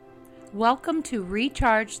Welcome to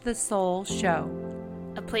Recharge the Soul Show,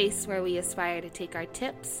 a place where we aspire to take our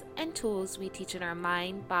tips and tools we teach in our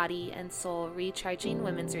mind, body, and soul recharging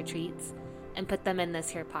women's retreats and put them in this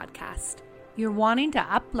here podcast. You're wanting to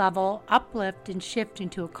up-level, uplift, and shift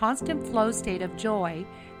into a constant flow state of joy,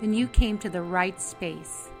 then you came to the right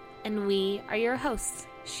space. And we are your hosts.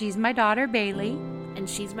 She's my daughter, Bailey. And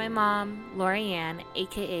she's my mom, Lorianne,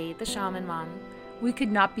 aka the Shaman Mom. We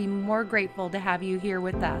could not be more grateful to have you here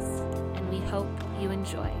with us. And we hope you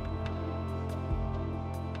enjoy.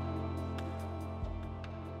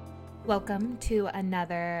 Welcome to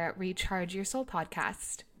another Recharge Your Soul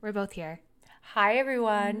podcast. We're both here. Hi,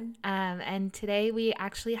 everyone. And today we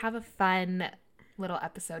actually have a fun little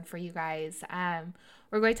episode for you guys.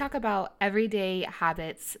 We're going to talk about everyday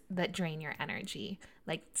habits that drain your energy,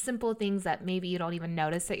 like simple things that maybe you don't even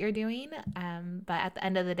notice that you're doing. But at the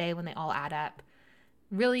end of the day, when they all add up,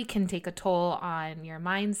 really can take a toll on your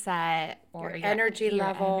mindset or your energy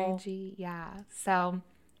level. Yeah. So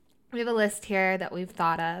we have a list here that we've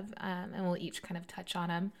thought of, and we'll each kind of touch on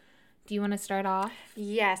them. Do you want to start off?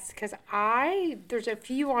 Yes, because there's a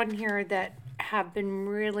few on here that have been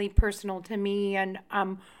really personal to me, and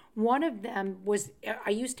one of them was I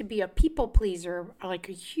used to be a people pleaser, like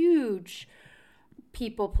a huge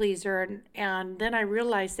people pleaser, and then I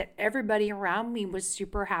realized that everybody around me was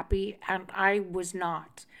super happy and I was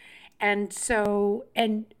not. And so,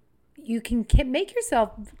 and you can make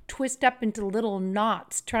yourself twist up into little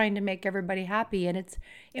knots trying to make everybody happy, and it's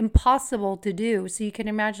impossible to do. So you can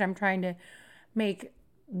imagine I'm trying to make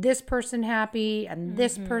this person happy and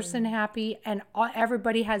this person happy, and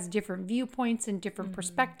everybody has different viewpoints and different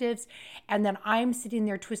perspectives, and then I'm sitting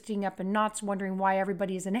there twisting up in knots wondering why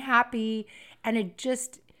everybody isn't happy, and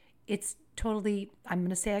it's totally, I'm going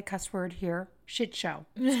to say a cuss word here, shit show.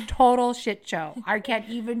 It's total shit show. I can't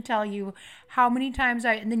even tell you how many times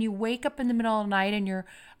and then you wake up in the middle of the night and you're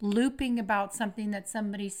looping about something that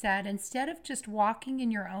somebody said, instead of just walking in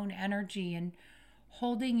your own energy and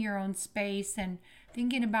holding your own space and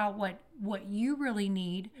thinking about what you really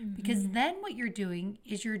need, because then what you're doing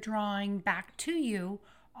is you're drawing back to you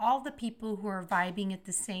all the people who are vibing at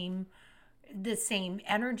the same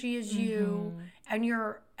energy as you,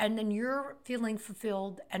 and then you're feeling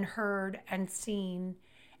fulfilled and heard and seen,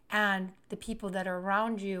 and the people that are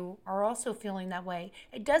around you are also feeling that way.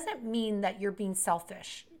 It doesn't mean that you're being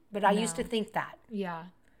selfish, but I used to think that. Yeah.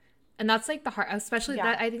 And that's like the heart, especially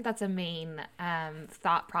that. I think that's a main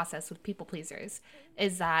thought process with people pleasers,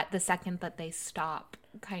 is that the second that they stop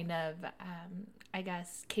kind of, I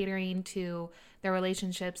guess, catering to their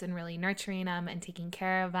relationships and really nurturing them and taking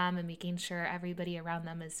care of them and making sure everybody around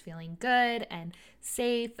them is feeling good and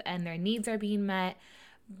safe and their needs are being met.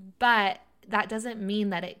 But that doesn't mean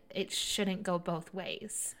that it shouldn't go both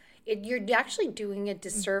ways. You're actually doing a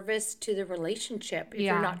disservice to the relationship if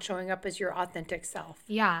you're not showing up as your authentic self.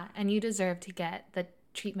 Yeah, and you deserve to get the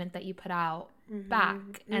treatment that you put out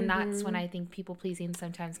back. And that's when I think people pleasing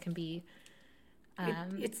sometimes can be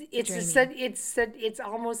it's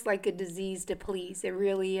almost like a disease to please. It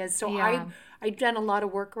really is. So I've done a lot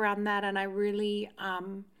of work around that, and I really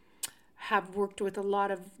have worked with a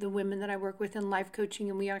lot of the women that I work with in life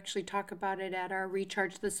coaching, and we actually talk about it at our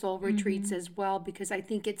Recharge the Soul retreats as well, because I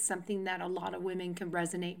think it's something that a lot of women can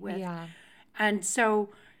resonate with. Yeah. And so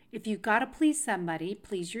if you've got to please somebody,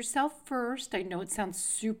 please yourself first. I know it sounds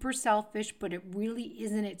super selfish, but it really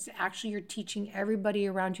isn't. It's actually you're teaching everybody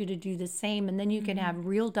around you to do the same, and then you can have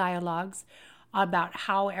real dialogues about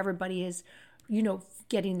how everybody is,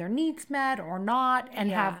 getting their needs met or not,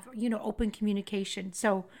 and have, open communication.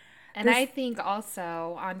 So and I think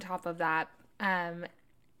also on top of that,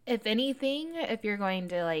 if anything, if you're going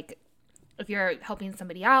to if you're helping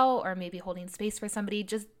somebody out or maybe holding space for somebody,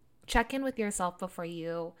 just check in with yourself before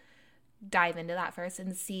you dive into that first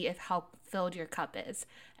and see if how filled your cup is.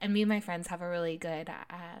 And me and my friends have a really good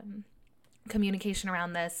communication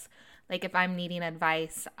around this. Like if I'm needing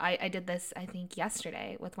advice, I did this, I think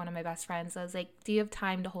yesterday with one of my best friends. I was like, do you have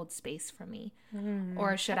time to hold space for me?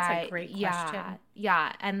 Or should That's a great question.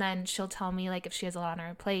 Yeah. And then she'll tell me if she has a lot on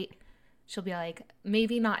her plate, she'll be like,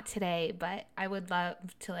 maybe not today, but I would love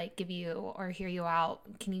to give you or hear you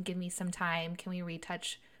out. Can you give me some time? Can we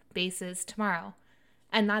retouch bases tomorrow?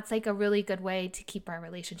 And that's a really good way to keep our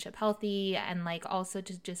relationship healthy and also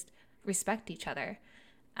to just respect each other.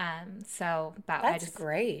 So that's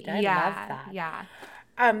great. I love that. Yeah.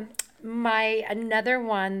 Another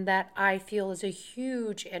one that I feel is a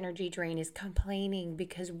huge energy drain is complaining,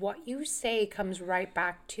 because what you say comes right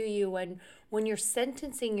back to you. And when you're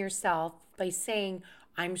sentencing yourself by saying,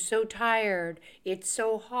 I'm so tired, it's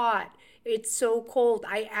so hot, it's so cold.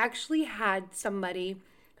 I actually had somebody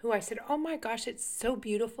who I said, "Oh my gosh, it's so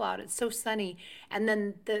beautiful out. It's so sunny." And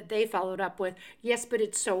then they followed up with, "Yes, but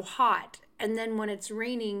it's so hot." And then when it's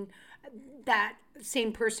raining, that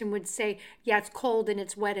same person would say, "Yeah, it's cold and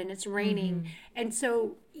it's wet and it's raining." And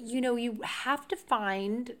so, you have to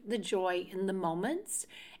find the joy in the moments,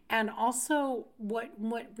 and also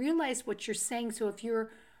realize what you're saying. So if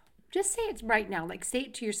you're, just say it right now, like say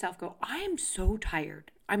it to yourself, go, "I am so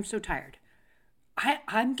tired. I'm so tired.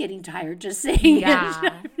 I'm getting tired just saying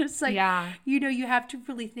Yeah. it." It's like, Yeah. you have to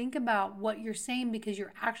really think about what you're saying, because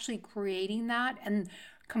you're actually creating that. And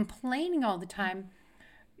complaining all the time,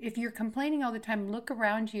 if you're complaining all the time, look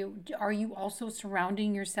around you. Are you also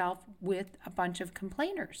surrounding yourself with a bunch of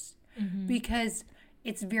complainers? Because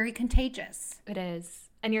it's very contagious. It is.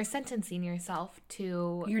 And you're sentencing yourself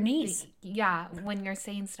to Your knees. Yeah, when you're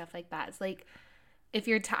saying stuff like that. It's like, if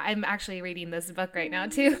you're I'm actually reading this book right now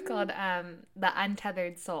too, called The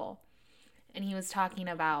Untethered Soul. And he was talking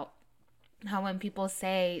about how when people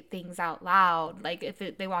say things out loud, like if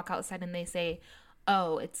they walk outside and they say,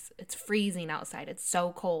 "Oh, it's freezing outside. It's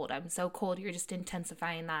so cold. I'm so cold." You're just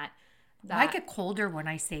intensifying that. I get colder when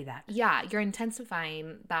I say that. Yeah, you're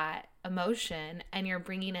intensifying that emotion, and you're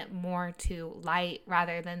bringing it more to light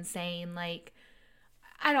rather than saying, like,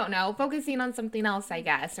 I don't know, focusing on something else, I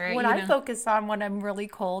guess. Or What I focus on when I'm really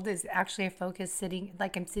cold is actually I focus sitting,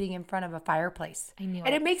 like I'm sitting in front of a fireplace. I knew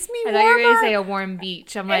And it. it makes me I warmer. thought you were going to say a warm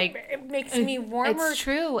beach. I'm like, It makes me warmer. It's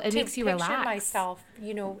true. It to makes you picture relax. myself,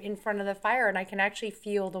 in front of the fire, and I can actually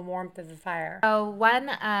feel the warmth of the fire. So one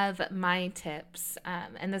of my tips,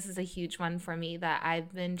 and this is a huge one for me that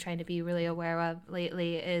I've been trying to be really aware of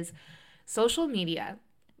lately, is social media,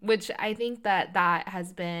 which I think that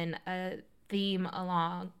has been a theme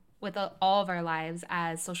along with all of our lives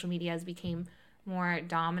as social media has become more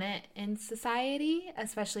dominant in society,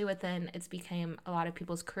 especially it's become a lot of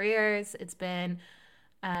people's careers. It's been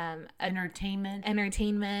Entertainment.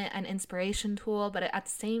 an inspiration tool, but at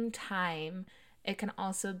the same time, it can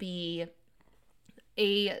also be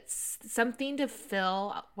something to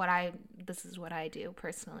fill this is what I do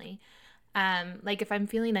personally. Like if I'm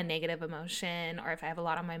feeling a negative emotion, or if I have a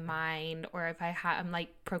lot on my mind, or if I'm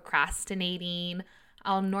like procrastinating,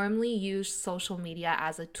 I'll normally use social media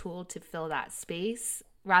as a tool to fill that space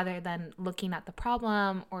rather than looking at the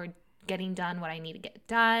problem or getting done what I need to get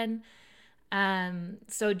done.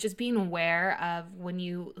 So just being aware of when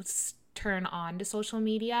you turn on to social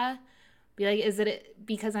media, be like, is it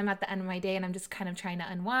because I'm at the end of my day and I'm just kind of trying to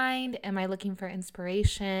unwind? Am I looking for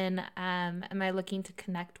inspiration? Am I looking to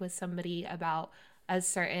connect with somebody about a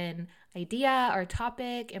certain idea or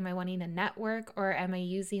topic? Am I wanting to network, or am I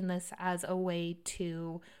using this as a way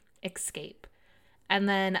to escape? And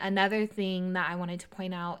then another thing that I wanted to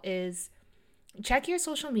point out is check your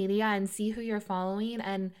social media and see who you're following.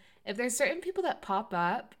 And if there's certain people that pop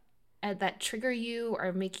up that trigger you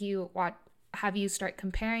or make you have you start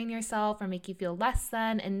comparing yourself or make you feel less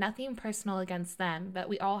than, and nothing personal against them, but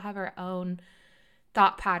we all have our own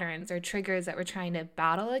thought patterns or triggers that we're trying to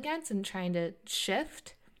battle against and trying to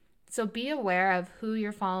shift. So be aware of who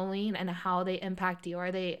you're following and how they impact you.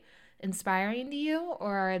 Are they inspiring to you,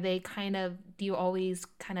 or are they do you always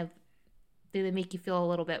do they make you feel a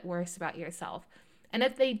little bit worse about yourself? And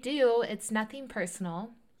if they do, it's nothing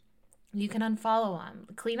personal. You can unfollow them,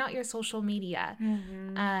 clean out your social media.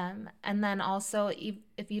 And then also,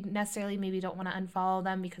 if you necessarily maybe don't want to unfollow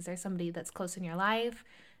them because there's somebody that's close in your life,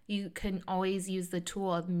 you can always use the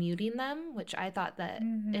tool of muting them, which I thought that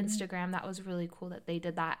Instagram, that was really cool that they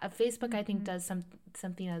did that. Facebook, I think, does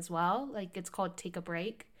something as well. Like, it's called Take a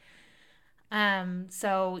Break.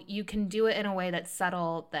 So you can do it in a way that's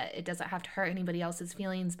subtle, that it doesn't have to hurt anybody else's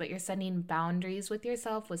feelings, but you're setting boundaries with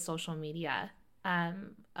yourself with social media.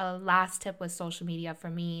 A last tip with social media for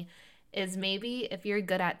me is, maybe if you're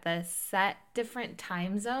good at this, set different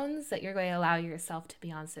time zones that you're going to allow yourself to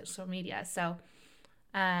be on social media. So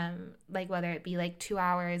like whether it be like 2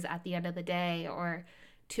 hours at the end of the day, or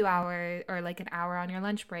 2 hours, or like an hour on your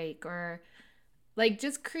lunch break, or like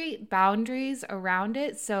just create boundaries around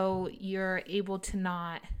it so you're able to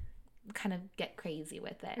not kind of get crazy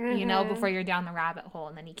with it, before you're down the rabbit hole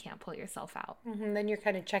and then you can't pull yourself out. Then you're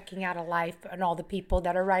kind of checking out of life and all the people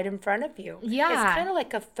that are right in front of you. Yeah. It's kind of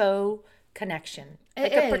like a faux connection,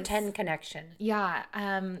 like a pretend connection. Yeah.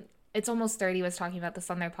 It's Almost 30 was talking about this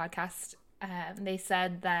on their podcast. They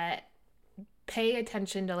said that pay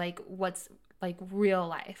attention to like what's like real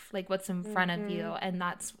life, like what's in front of you. And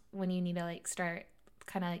that's when you need to like start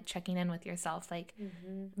kind of like checking in with yourself. Like,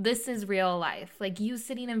 this is real life. Like, you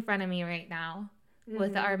sitting in front of me right now,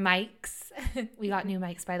 with our mics. We got new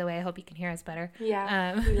mics, by the way. I hope you can hear us better.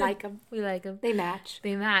 Yeah, we like them. We like them. They match.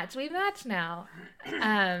 They match. We match now.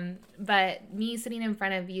 But me sitting in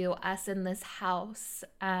front of you, us in this house,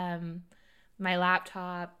 my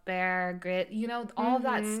laptop, Bear, Grit, all of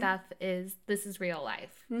that stuff this is real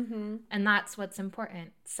life. Mm-hmm. And that's what's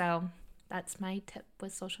important. So that's my tip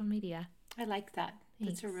with social media. I like that.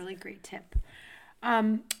 Thanks. That's a really great tip.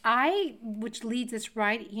 Which leads us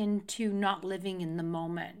right into not living in the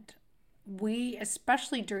moment. We,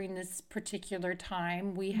 especially during this particular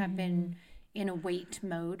time, we have been in a wait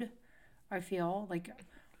mode. I feel like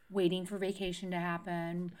waiting for vacation to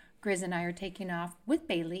happen. Grizz and I are taking off with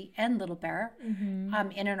Bailey and Little Bear in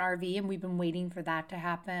an RV, and we've been waiting for that to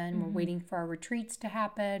happen. We're waiting for our retreats to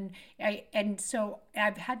happen. And so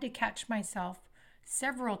I've had to catch myself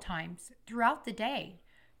several times throughout the day.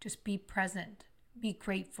 Just be present. Be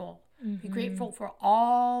grateful. Be grateful for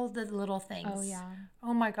all the little things. Oh, yeah.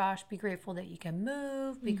 Oh, my gosh. Be grateful that you can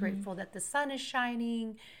move. Be grateful that the sun is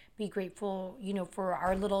shining. Be grateful, for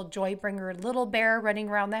our little joy bringer, Little Bear, running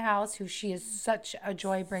around the house, she is such a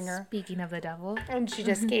joy bringer. Speaking of the devil. And she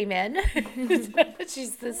just came in.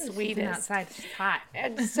 She's the sweetest. She's been outside. She's hot.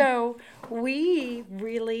 And so we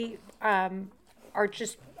really are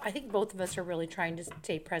just, I think both of us are really trying to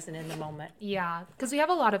stay present in the moment. Yeah, because we have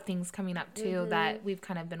a lot of things coming up too that we've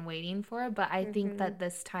kind of been waiting for. But I think that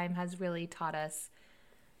this time has really taught us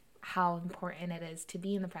how important it is to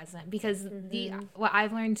be in the present, because what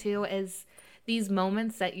I've learned too is these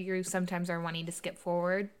moments that you sometimes are wanting to skip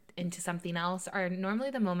forward into something else are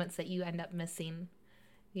normally the moments that you end up missing,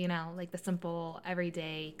 like the simple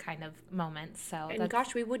everyday kind of moments. So and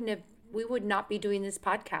gosh, we would not be doing this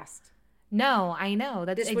podcast. No, I know.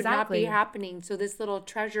 That's this would not be happening. So this little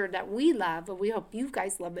treasure that we love, and we hope you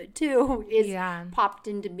guys love it too, is popped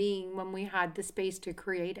into being when we had the space to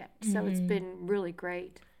create it. So it's been really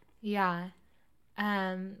great. Yeah.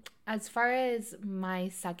 As far as my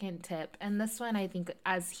second tip, and this one I think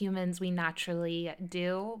as humans we naturally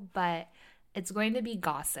do, but it's going to be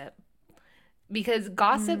gossip. Because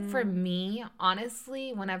gossip for me,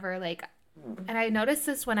 honestly, whenever and I noticed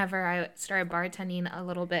this whenever I started bartending a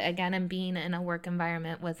little bit again and being in a work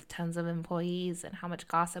environment with tons of employees, and how much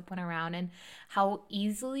gossip went around, and how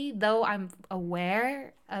easily, though I'm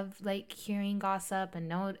aware of hearing gossip and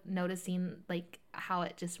noticing how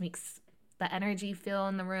it just makes the energy feel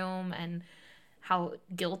in the room and how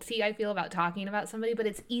guilty I feel about talking about somebody, but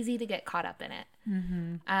it's easy to get caught up in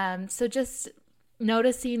it. So just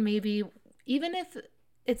noticing, maybe even if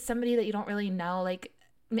it's somebody that you don't really know,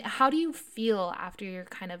 how do you feel after you're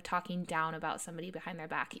kind of talking down about somebody behind their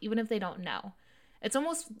back, even if they don't know? It's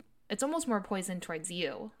almost more poison towards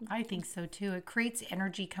you. I think so too. It creates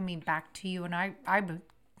energy coming back to you, and I'm a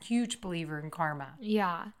huge believer in karma.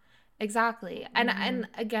 Yeah, exactly. And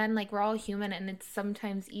again, we're all human, and it's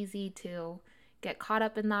sometimes easy to get caught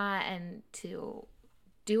up in that and to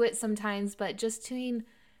do it sometimes, but just being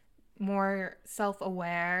more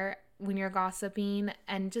self-aware when you're gossiping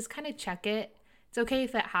and just kind of check it. It's okay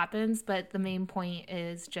if it happens, but the main point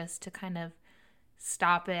is just to kind of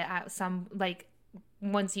stop it at some,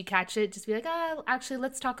 once you catch it, just be actually,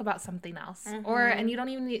 let's talk about something else. And you don't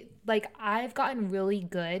even need, I've gotten really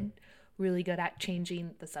good at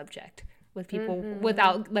changing the subject with people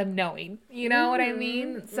without them knowing. You know what I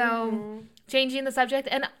mean? So changing the subject,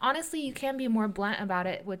 and honestly, you can be more blunt about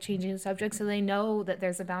it with changing the subject so they know that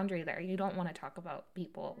there's a boundary there. You don't want to talk about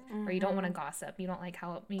people or you don't want to gossip. You don't like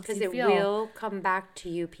how it makes you feel. Because it will come back to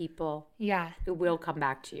you, people. Yeah. It will come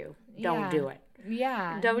back to you. Don't do it.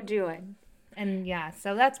 Yeah. Don't do it. And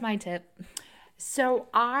so that's my tip. So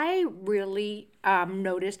I really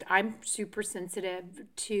noticed I'm super sensitive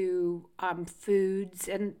to foods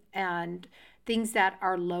and things that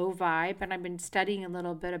are low vibe. And I've been studying a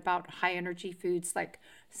little bit about high energy foods like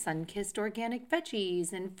sun-kissed organic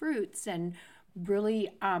veggies and fruits, and really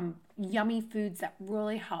yummy foods that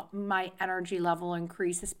really help my energy level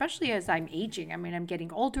increase, especially as I'm aging. I mean, I'm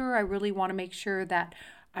getting older. I really want to make sure that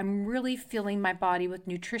I'm really filling my body with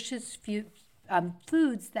nutritious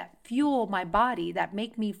foods that fuel my body, that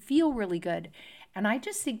make me feel really good. And I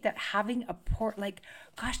just think that having a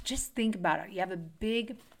gosh, just think about it. You have a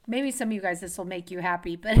big, maybe some of you guys, this will make you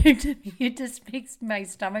happy, but it just makes my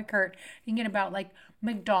stomach hurt thinking about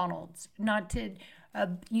McDonald's, not to,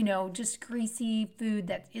 just greasy food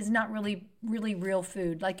that is not really, really real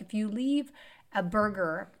food. If you leave a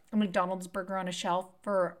burger, a McDonald's burger on a shelf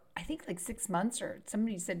for I think like 6 months, or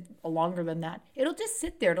somebody said longer than that. It'll just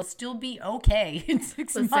sit there. It'll still be okay in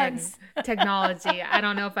 6 months. Technology. I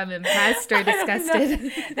don't know if I'm impressed or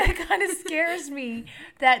disgusted. That kind of scares me,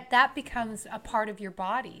 that becomes a part of your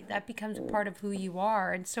body. That becomes a part of who you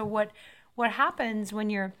are. And so what happens when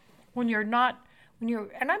you're not,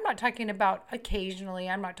 and I'm not talking about occasionally,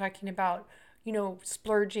 I'm not talking about,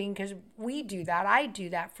 splurging, because we do that. I do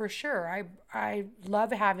that for sure. I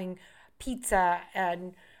love having pizza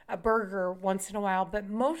and a burger once in a while, but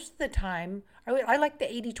most of the time, I like the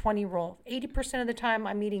 80-20 rule. 80% of the time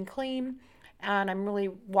I'm eating clean and I'm really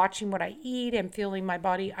watching what I eat and feeling my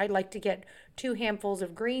body. I like to get 2 handfuls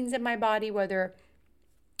of greens in my body, whether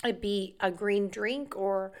it be a green drink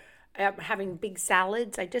or having big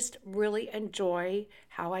salads. I just really enjoy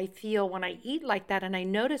how I feel when I eat like that, and I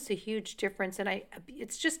notice a huge difference. And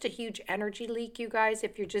it's just a huge energy leak, you guys,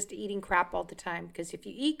 if you're just eating crap all the time. Because if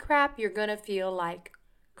you eat crap, you're gonna feel like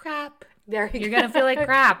Crap. you're gonna feel like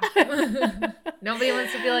crap. Nobody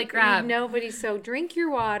wants to feel like crap. Nobody. So drink your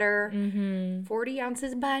water. 40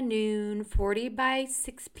 ounces by noon, 40 by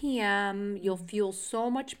 6 p.m. You'll feel so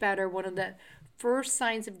much better. One of the first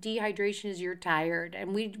signs of dehydration is you're tired,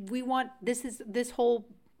 and we want this whole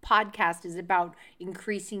podcast is about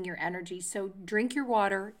increasing your energy. So drink your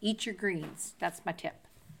water, eat your greens. That's my tip.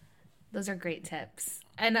 Those are great tips.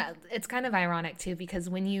 And it's kind of ironic too, because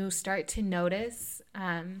when you start to notice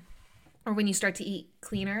or when you start to eat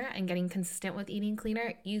cleaner and getting consistent with eating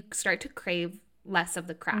cleaner, you start to crave less of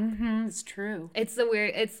the crap. It's true. It's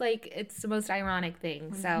the most ironic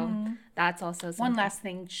thing. So that's also something. One last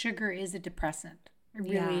thing, sugar is a depressant. It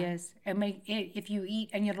really is. If you eat,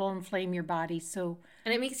 and it'll inflame your body.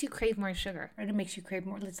 And it makes you crave more sugar. And it makes you crave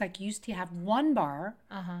more. It's like you used to have 1 bar,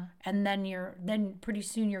 and then pretty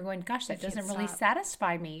soon you're going, gosh, that doesn't really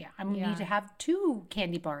satisfy me. I need to have 2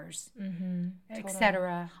 candy bars,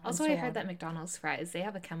 etc. Also, I heard that McDonald's fries, they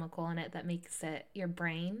have a chemical in it that makes your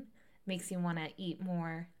brain makes you want to eat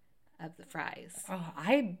more of the fries. Oh,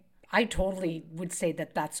 I totally would say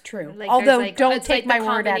that that's true. Although, don't take my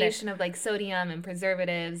word at it. Combination of like sodium and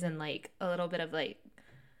preservatives and like a little bit of like,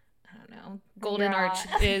 I don't know, Golden Arch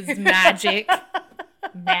is magic.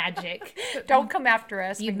 Magic. Don't come after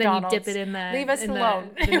us, McDonald's. Then you dip it in the leave us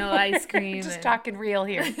alone. Vanilla ice cream. Just talking real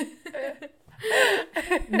here.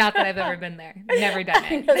 Not that I've ever been there. Never done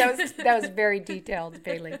it. No, that was very detailed,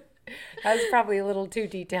 Bailey. That was probably a little too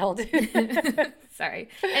detailed. Sorry.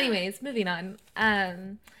 Anyways, moving on.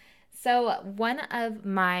 So one of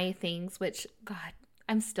my things, which, God,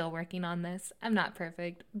 I'm still working on this. I'm not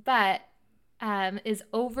perfect, but is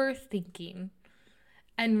overthinking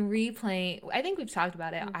and replaying. I think we've talked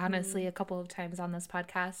about it, honestly, a couple of times on this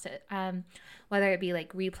podcast, whether it be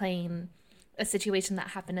like replaying a situation that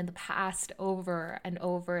happened in the past over and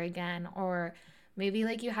over again, or maybe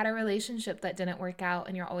like you had a relationship that didn't work out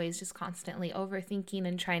and you're always just constantly overthinking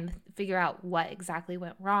and trying to figure out what exactly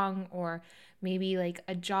went wrong, or maybe like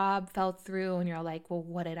a job fell through and you're like, well,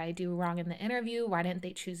 what did I do wrong in the interview? Why didn't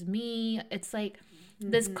they choose me? It's like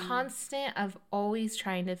this constant of always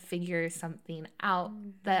trying to figure something out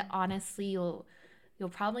that honestly you'll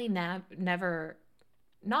probably never,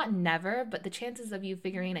 not never, but the chances of you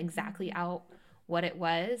figuring exactly out what it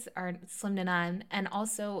was are slim to none. And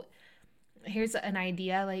also, here's an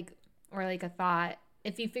idea, or a thought.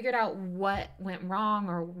 If you figured out what went wrong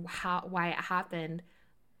or why it happened,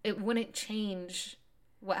 it wouldn't change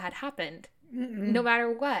what had happened, no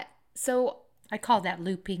matter what. So I call that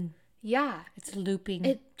looping. Yeah. It's looping.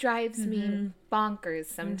 It drives me bonkers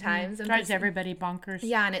sometimes. It drives everybody bonkers.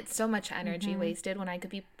 Yeah, and it's so much energy wasted when I could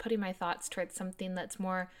be putting my thoughts towards something that's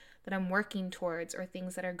more that I'm working towards, or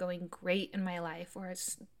things that are going great in my life, or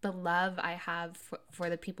it's the love I have for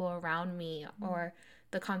the people around me, or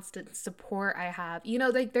the constant support I have.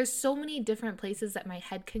 There's so many different places that my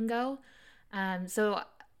head can go. So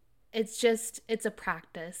it's a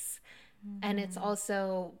practice. And it's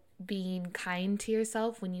also being kind to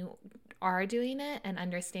yourself when you are doing it, and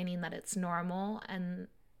understanding that it's normal and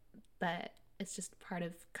that it's just part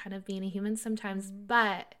of kind of being a human sometimes.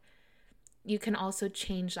 But you can also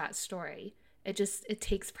change that story. It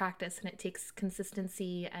takes practice, and it takes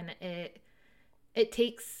consistency, and it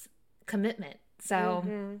takes commitment.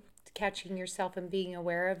 So catching yourself and being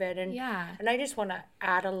aware of it. And and I just want to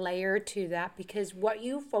add a layer to that, because what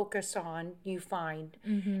you focus on, you find.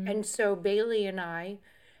 And so Bailey and I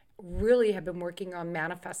really have been working on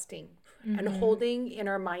manifesting and holding in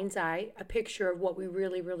our mind's eye a picture of what we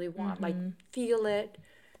really, really want. Like feel it,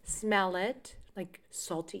 smell it, like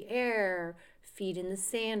salty air, feet in the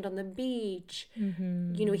sand on the beach,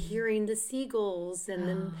 hearing the seagulls and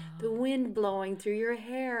then the wind blowing through your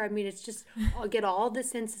hair. I mean, it's just, I'll get all the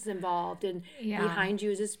senses involved. And behind you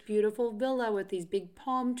is this beautiful villa with these big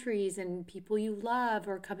palm trees and people you love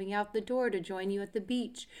are coming out the door to join you at the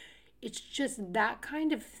beach. It's just that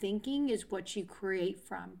kind of thinking is what you create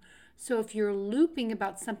from. So if you're looping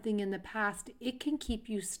about something in the past, it can keep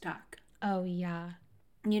you stuck. Oh, yeah.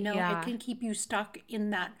 It can keep you stuck in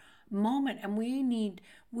that moment. And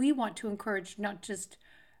we want to encourage not just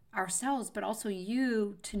ourselves, but also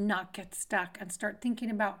you to not get stuck and start thinking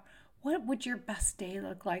about what would your best day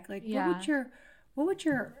look like? Like, if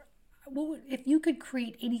you could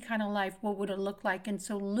create any kind of life, what would it look like? And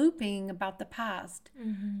so looping about the past,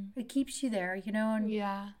 it keeps you there, and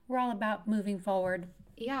we're all about moving forward.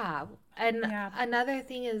 Yeah. And another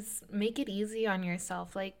thing is make it easy on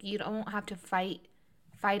yourself. Like, you don't have to fight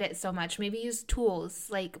it so much. Maybe use tools.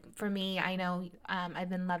 Like for me, I know I've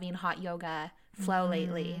been loving hot yoga flow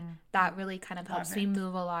lately. That really kind of helps me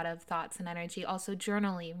move a lot of thoughts and energy. Also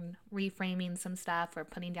journaling, reframing some stuff or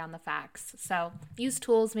putting down the facts. So use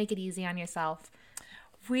tools, make it easy on yourself.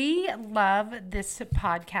 We love this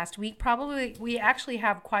podcast. We actually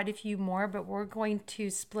have quite a few more, but we're going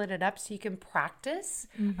to split it up so you can practice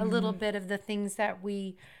a little bit of the things that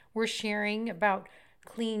we're sharing about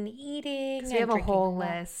clean eating. We have a whole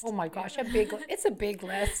list. Oh my gosh, it's a big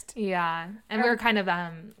list. Yeah. And we're kind of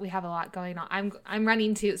we have a lot going on. I'm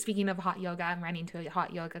running to, speaking of hot yoga, I'm running to a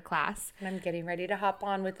hot yoga class. And I'm getting ready to hop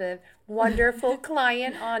on with a wonderful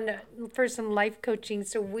client for some life coaching.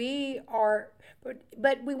 So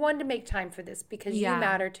but we wanted to make time for this because you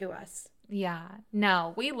matter to us. Yeah.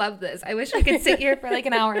 No, we love this. I wish I could sit here for like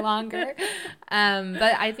an hour longer.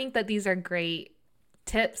 But I think that these are great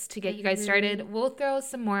tips to get you guys started. We'll throw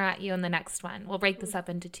some more at you in the next one. We'll break this up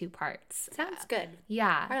into 2 parts. Sounds good.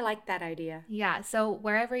 Yeah. I like that idea. Yeah. So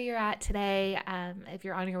wherever you're at today, if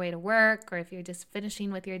you're on your way to work or if you're just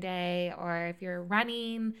finishing with your day or if you're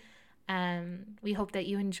running, we hope that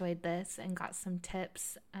you enjoyed this and got some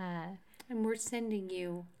tips. And we're sending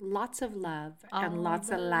you lots of love and lots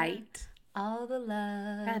of light. All the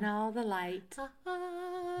love. And all the light.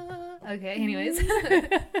 Okay, anyways.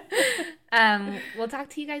 We'll talk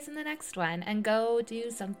to you guys in the next one. And go do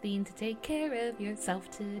something to take care of yourself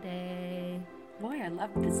today. Boy, I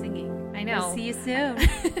love the singing. I know. We'll see you soon.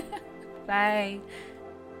 Bye.